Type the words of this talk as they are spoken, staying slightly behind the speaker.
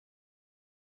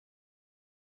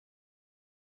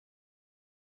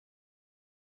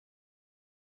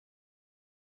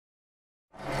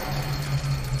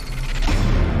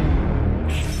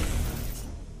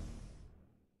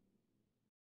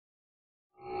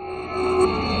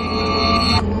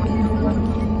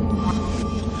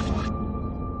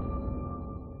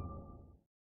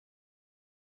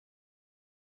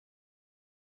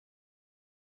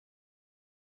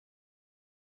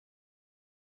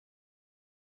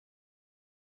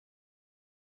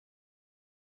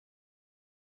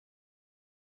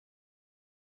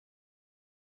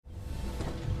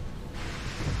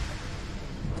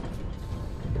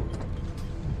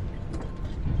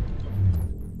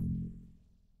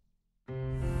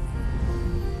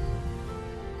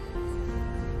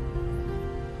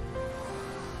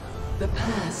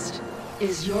past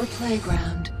is your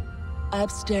playground.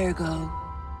 Abstergo.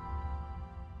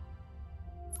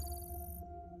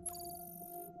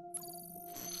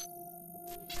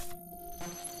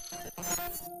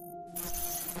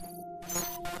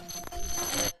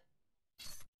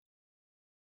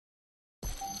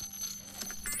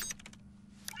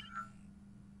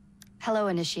 Hello,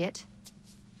 Initiate.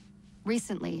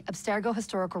 Recently, Abstergo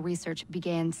Historical Research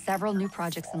began several new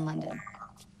projects in London.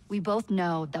 We both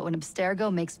know that when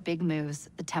Abstergo makes big moves,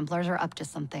 the Templars are up to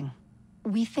something.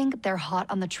 We think they're hot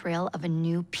on the trail of a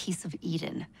new piece of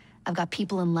Eden. I've got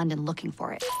people in London looking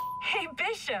for it. Hey,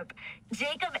 Bishop!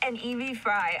 Jacob and Evie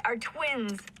Frye are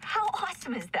twins. How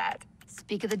awesome is that?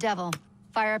 Speak of the devil.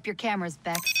 Fire up your cameras,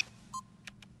 Beck.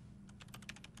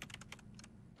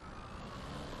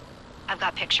 I've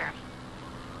got picture.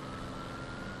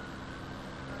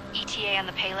 ETA on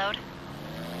the payload?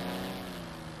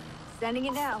 Sending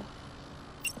it now.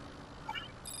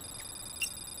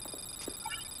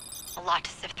 A lot to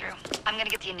sift through. I'm gonna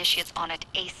get the Initiates on it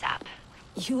ASAP.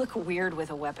 You look weird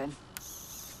with a weapon.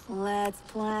 Let's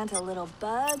plant a little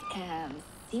bug and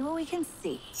see what we can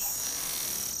see.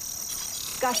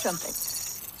 Got something.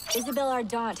 Isabel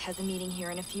Ardant has a meeting here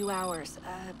in a few hours.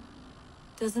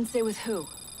 Doesn't say with who.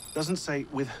 Doesn't say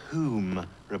with whom,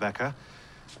 Rebecca.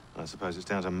 I suppose it's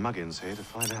down to Muggins here to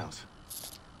find out.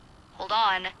 Hold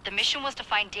on. The mission was to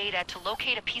find data to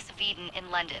locate a piece of Eden in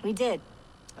London. We did.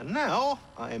 And now,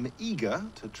 I am eager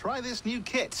to try this new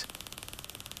kit.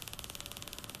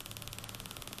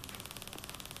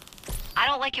 I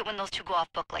don't like it when those two go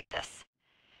off book like this.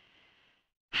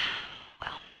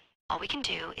 Well, all we can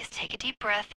do is take a deep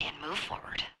breath and move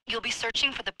forward. You'll be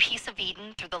searching for the piece of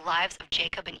Eden through the lives of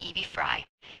Jacob and Evie Frye,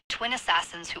 twin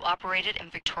assassins who operated in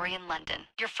Victorian London.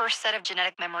 Your first set of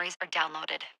genetic memories are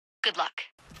downloaded. Good luck.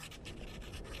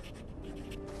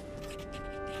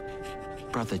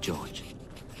 Brother George,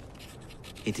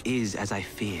 it is as I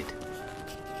feared.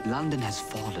 London has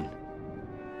fallen.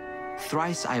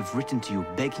 Thrice I have written to you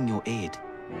begging your aid.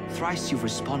 Thrice you've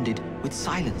responded with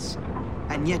silence.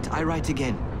 And yet I write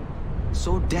again.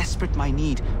 So desperate my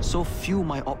need, so few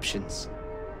my options.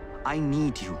 I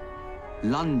need you.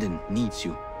 London needs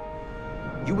you.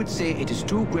 You would say it is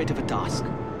too great of a task,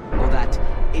 or that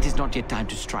it is not yet time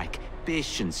to strike.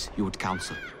 Patience, you would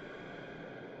counsel.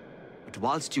 But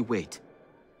whilst you wait,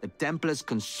 the Templars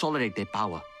consolidate their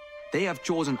power. They have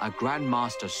chosen a Grand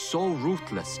Master so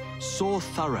ruthless, so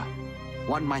thorough.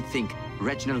 One might think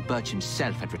Reginald Birch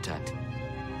himself had returned.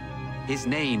 His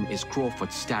name is Crawford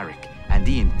Starrick, and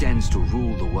he intends to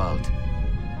rule the world.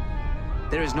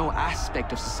 There is no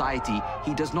aspect of society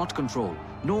he does not control,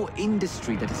 no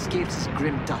industry that escapes his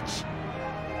grim touch.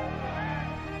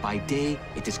 By day,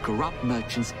 it is corrupt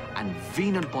merchants and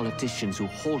venal politicians who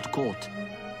hold court.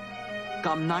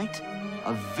 Come night,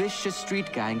 a vicious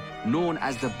street gang known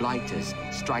as the Blighters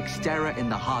strikes terror in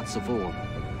the hearts of all.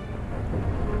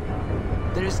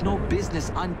 There is no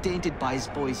business untainted by his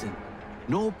poison,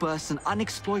 no person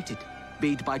unexploited,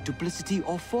 be it by duplicity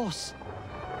or force.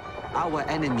 Our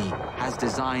enemy has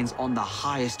designs on the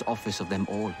highest office of them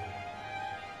all.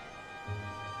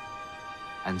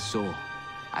 And so,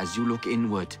 as you look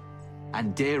inward,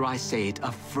 and dare I say it,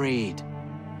 afraid,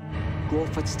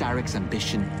 Crawford Starrick's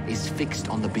ambition is fixed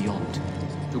on the beyond,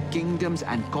 to kingdoms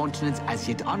and continents as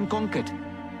yet unconquered,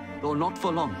 though not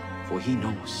for long, for he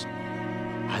knows,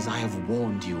 as I have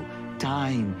warned you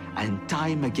time and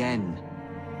time again,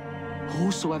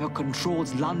 whosoever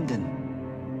controls London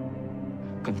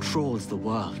controls the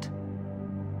world.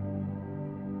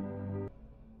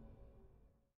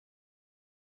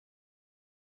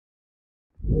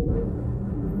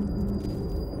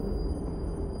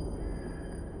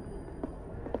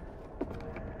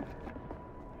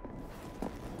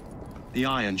 The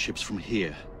iron ship's from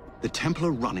here. The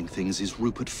Templar running things is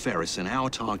Rupert Ferris and our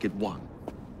target 1.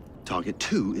 Target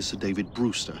 2 is Sir David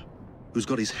Brewster, who's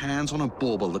got his hands on a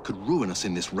bauble that could ruin us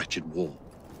in this wretched war.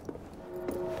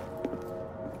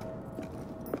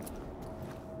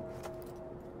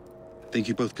 Think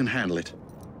you both can handle it?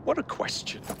 What a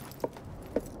question.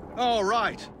 All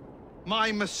right.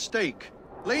 My mistake.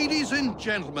 Ladies and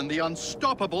gentlemen, the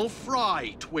unstoppable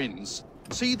Frye twins.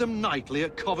 See them nightly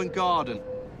at Covent Garden.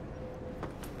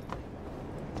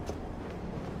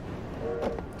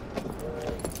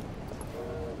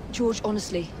 George,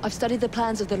 honestly, I've studied the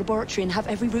plans of the laboratory and have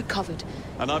every route covered.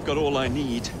 And I've got all I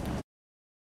need.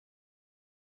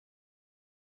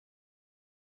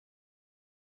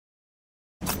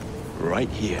 Right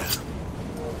here.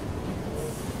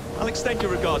 I'll extend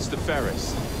your regards to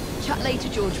Ferris. Chat later,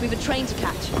 George. We've a train to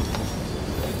catch.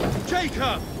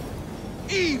 Jacob!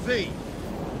 Evie!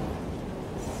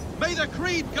 May the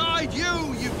creed guide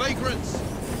you, you vagrants!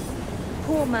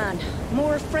 Poor man,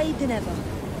 more afraid than ever.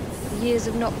 The years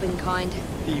have not been kind.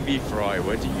 Evie, Frye,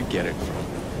 where do you get it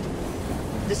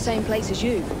from? The same place as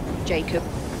you, Jacob.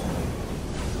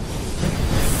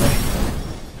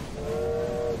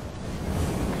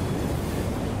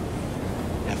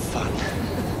 Have fun.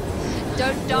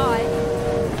 Don't die.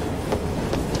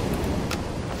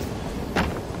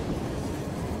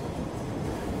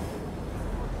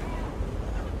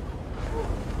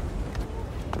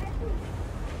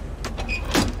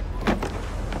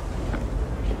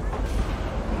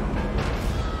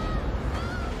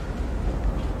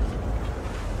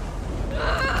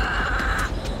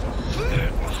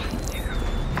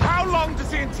 How long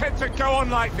does he intend to go on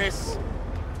like this?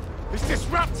 He's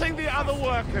disrupting the other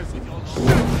workers. Shoot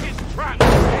his traps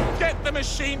and get the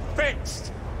machine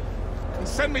fixed. And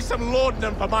send me some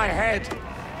laudanum for my head.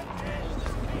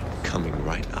 Coming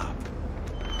right up.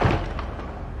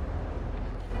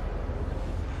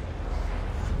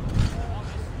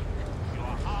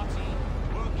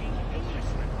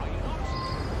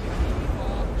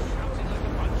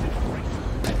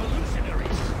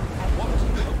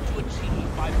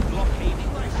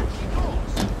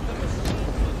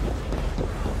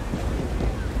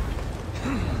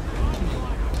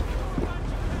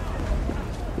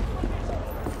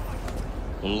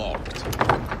 Locked.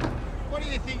 What do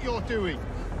you think you're doing?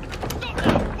 Stop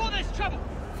now! For this trouble!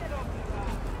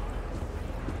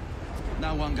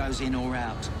 No one goes in or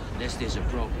out, unless there's a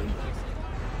problem.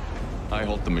 I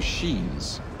hold the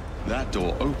machines. That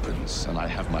door opens, and I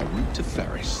have my route to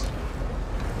Ferris.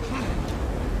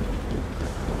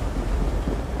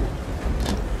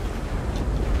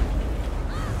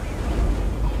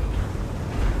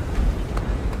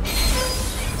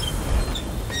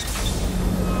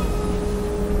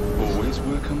 Always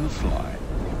work on the fly.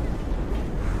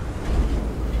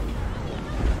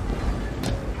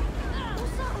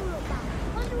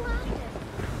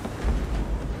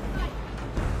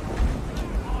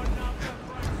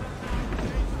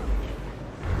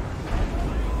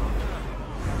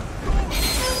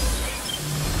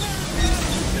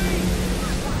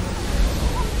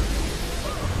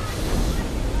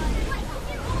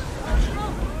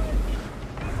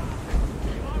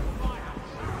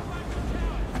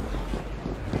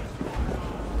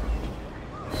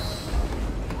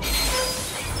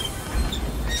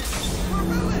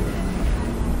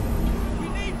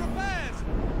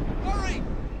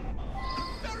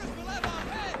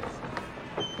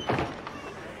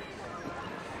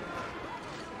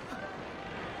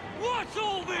 What's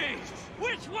all this?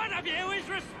 Which one of you is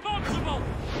responsible?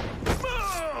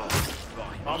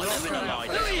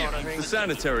 The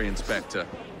sanitary inspector.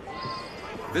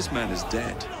 This man is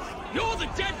dead. You're the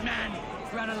dead man!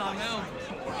 Run along, Elm.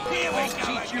 Here we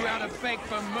go. Teach you how to beg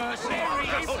for mercy.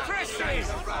 Impressive!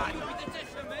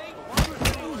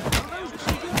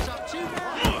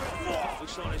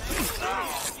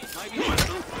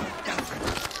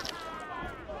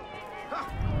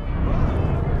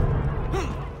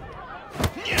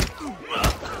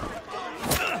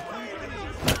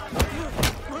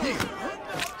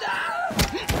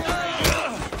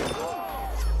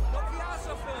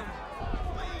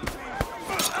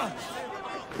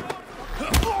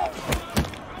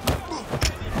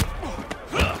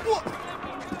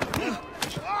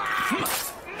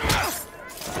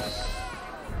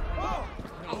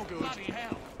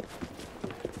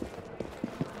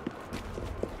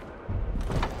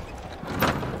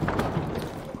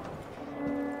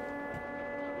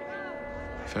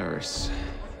 Ferris,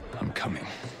 I'm coming.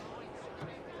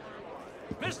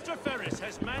 Mr. Ferris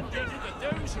has mandated that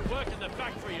those who work in the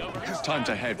factory over It's time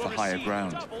to head for higher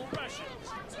ground. double rations.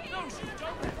 Those who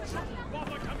don't shouldn't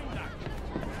bother coming back.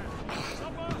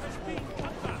 Supper has been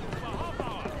cut back for half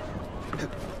hour.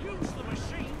 Use the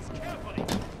machines carefully.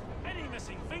 Any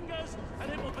missing fingers,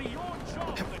 and it will be your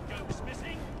job that goes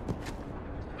missing.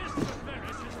 Mr.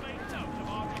 Ferris has made note of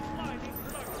our declining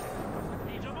production.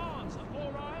 He demands that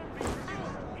more iron be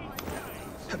produced each day.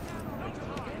 No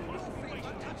time must be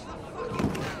wasted.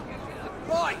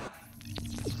 Right!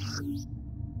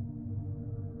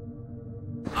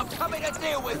 I'm coming to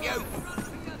deal with you!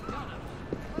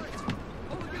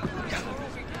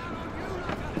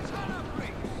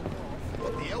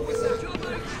 What the hell was that?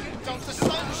 Dump the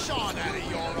sunshine out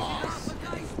of your ass.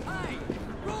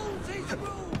 Rules is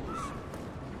rules!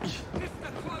 If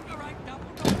the quota ain't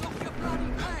doubled, I'll knock your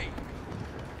bloody pay!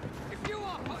 If you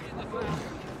are put in the fire,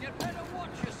 you'd better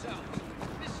watch yourselves.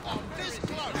 I'm this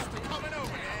close to coming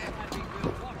over here.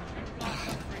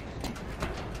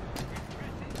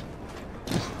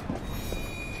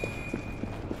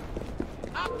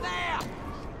 Up there!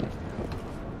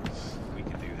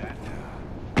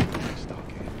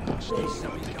 There's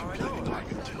something going on.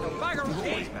 Bugger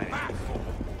it, back.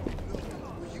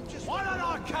 Why don't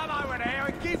I come over there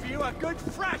and give you a good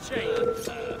thrashing?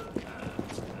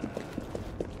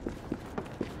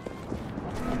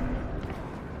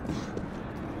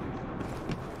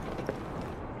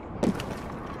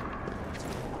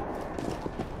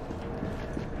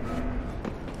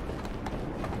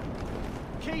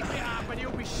 Keep it up and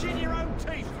you'll be shitting your own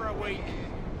teeth for a week.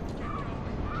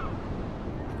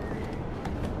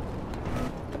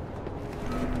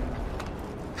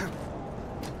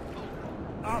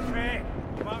 Up here.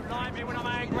 You won't like me when I'm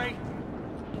angry.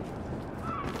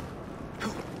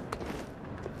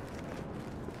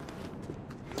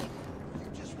 You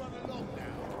just run along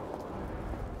now.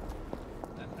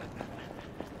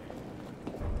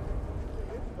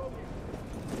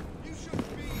 You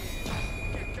shouldn't be here.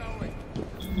 Get going.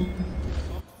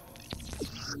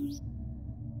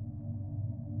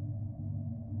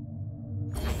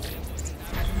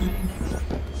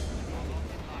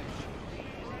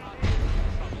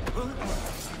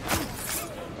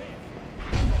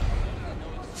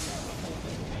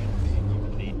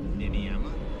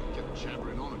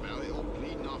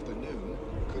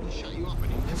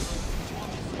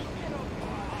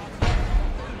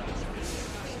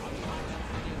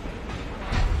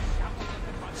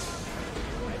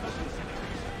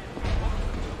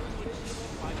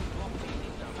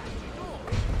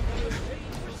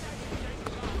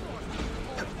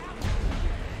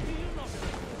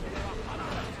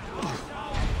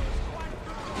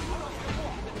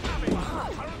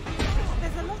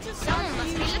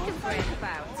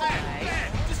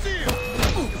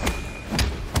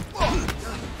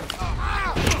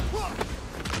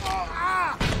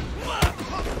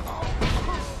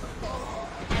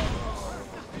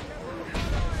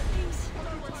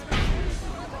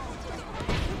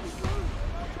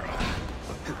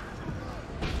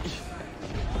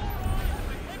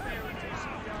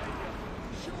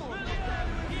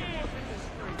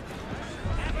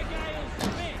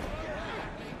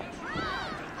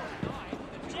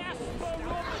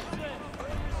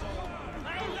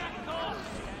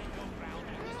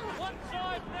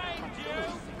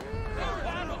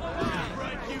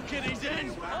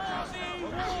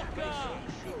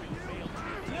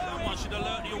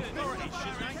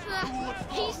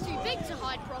 He's too big to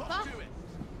hide proper.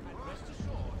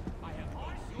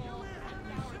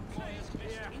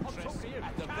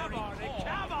 Come on,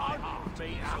 come on! So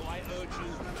I urge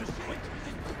you to quit.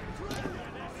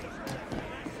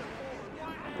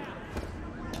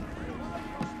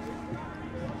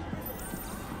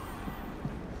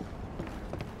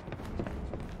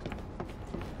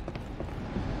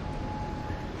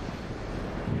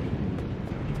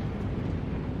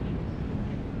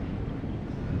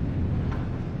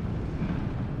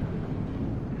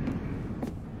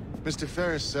 Mr.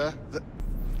 Ferris, sir,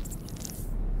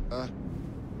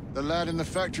 the lad in the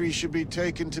factory should be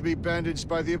taken to be bandaged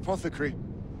by the apothecary.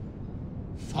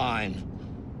 Fine,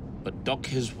 but dock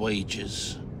his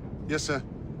wages. Yes, sir.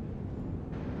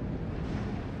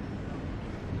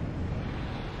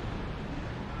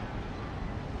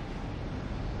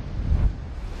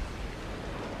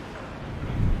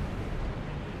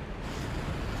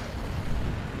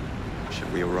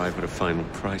 Should we arrive at a final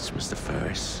price, Mr.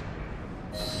 Ferris?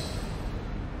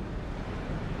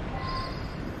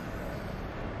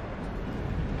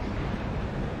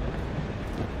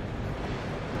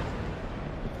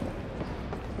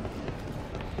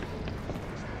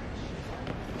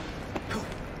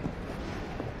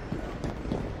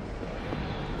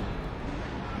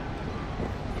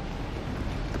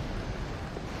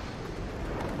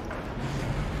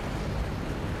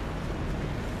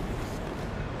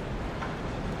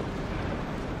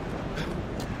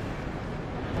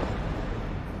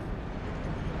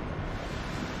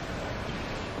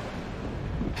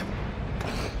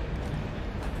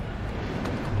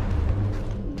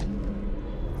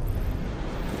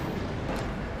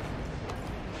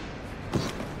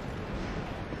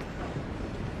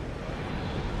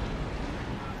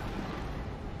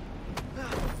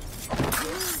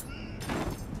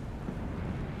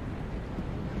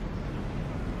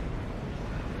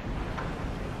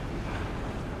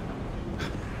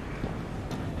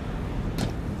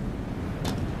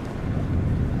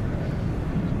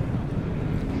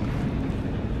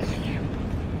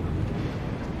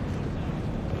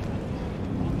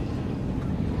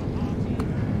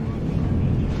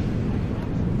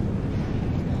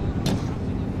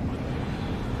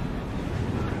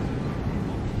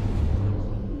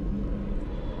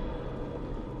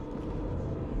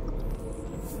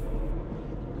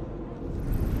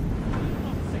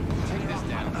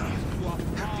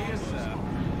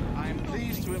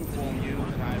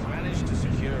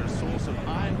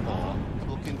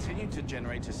 continue to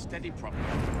generate a steady profit.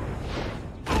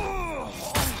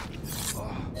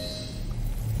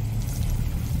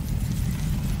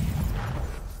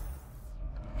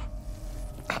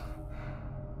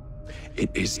 It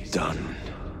is done.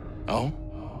 Oh?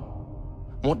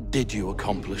 What did you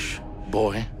accomplish,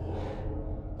 boy?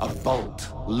 A bolt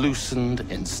loosened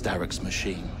in Starrick's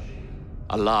machine.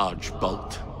 A large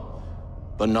bolt,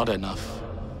 but not enough.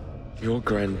 Your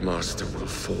Grandmaster will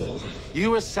fall.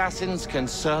 You assassins can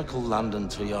circle London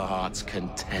to your heart's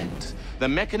content. The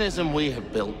mechanism we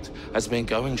have built has been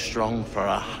going strong for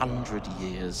 100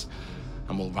 years,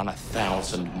 and will run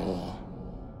 1,000 more.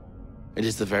 It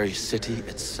is the very city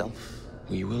itself.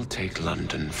 We will take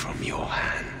London from your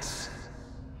hands.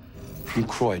 From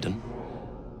Croydon?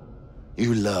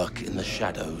 You lurk in the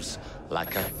shadows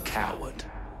like a coward.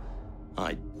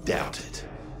 I doubt it.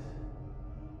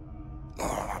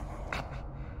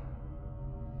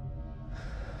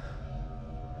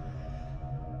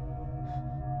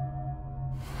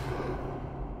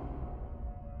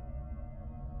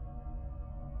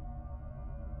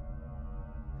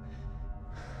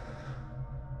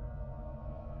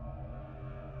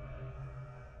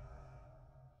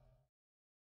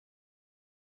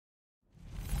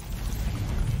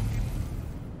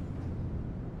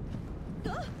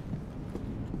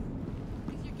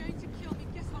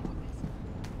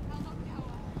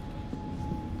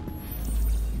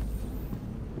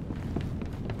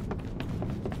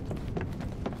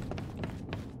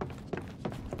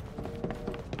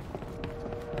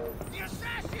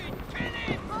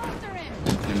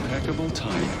 Impeccable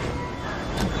timing.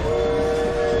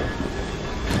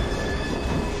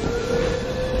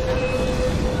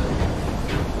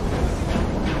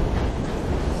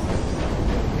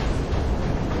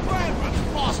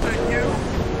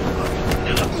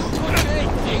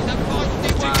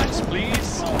 Tickets,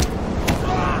 please.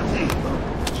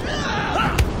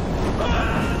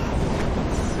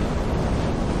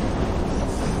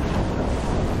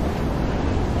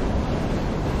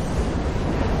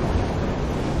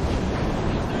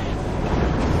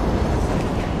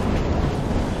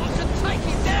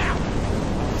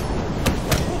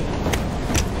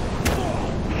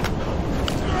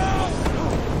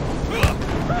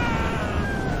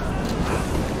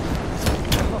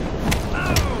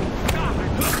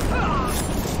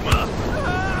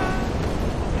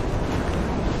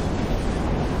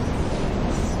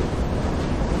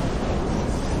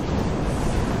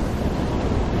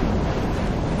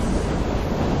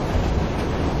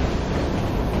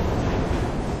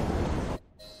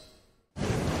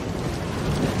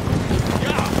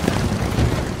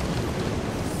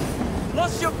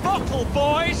 Lost your bottle,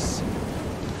 boys!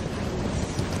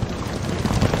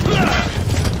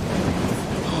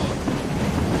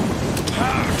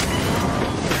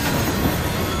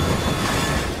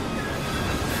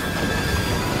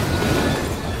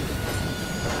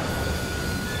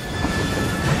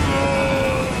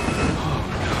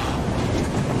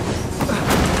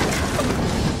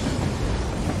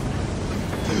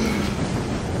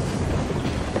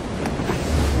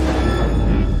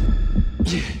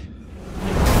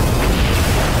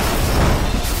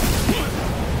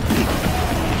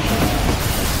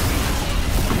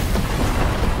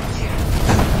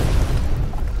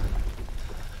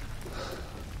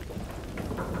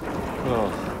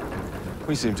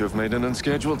 We seem to have made an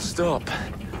unscheduled stop.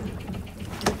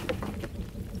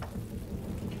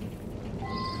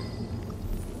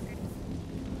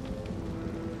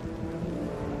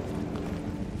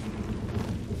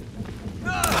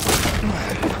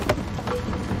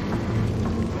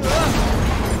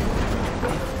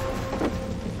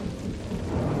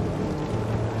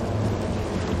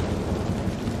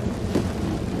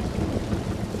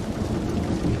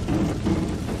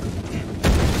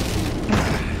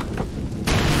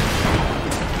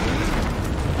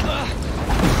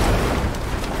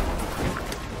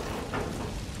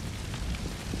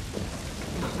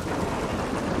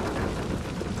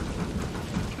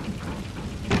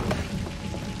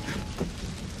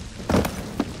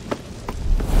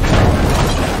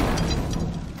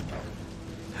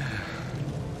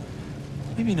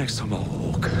 Maybe next time I'll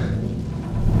walk.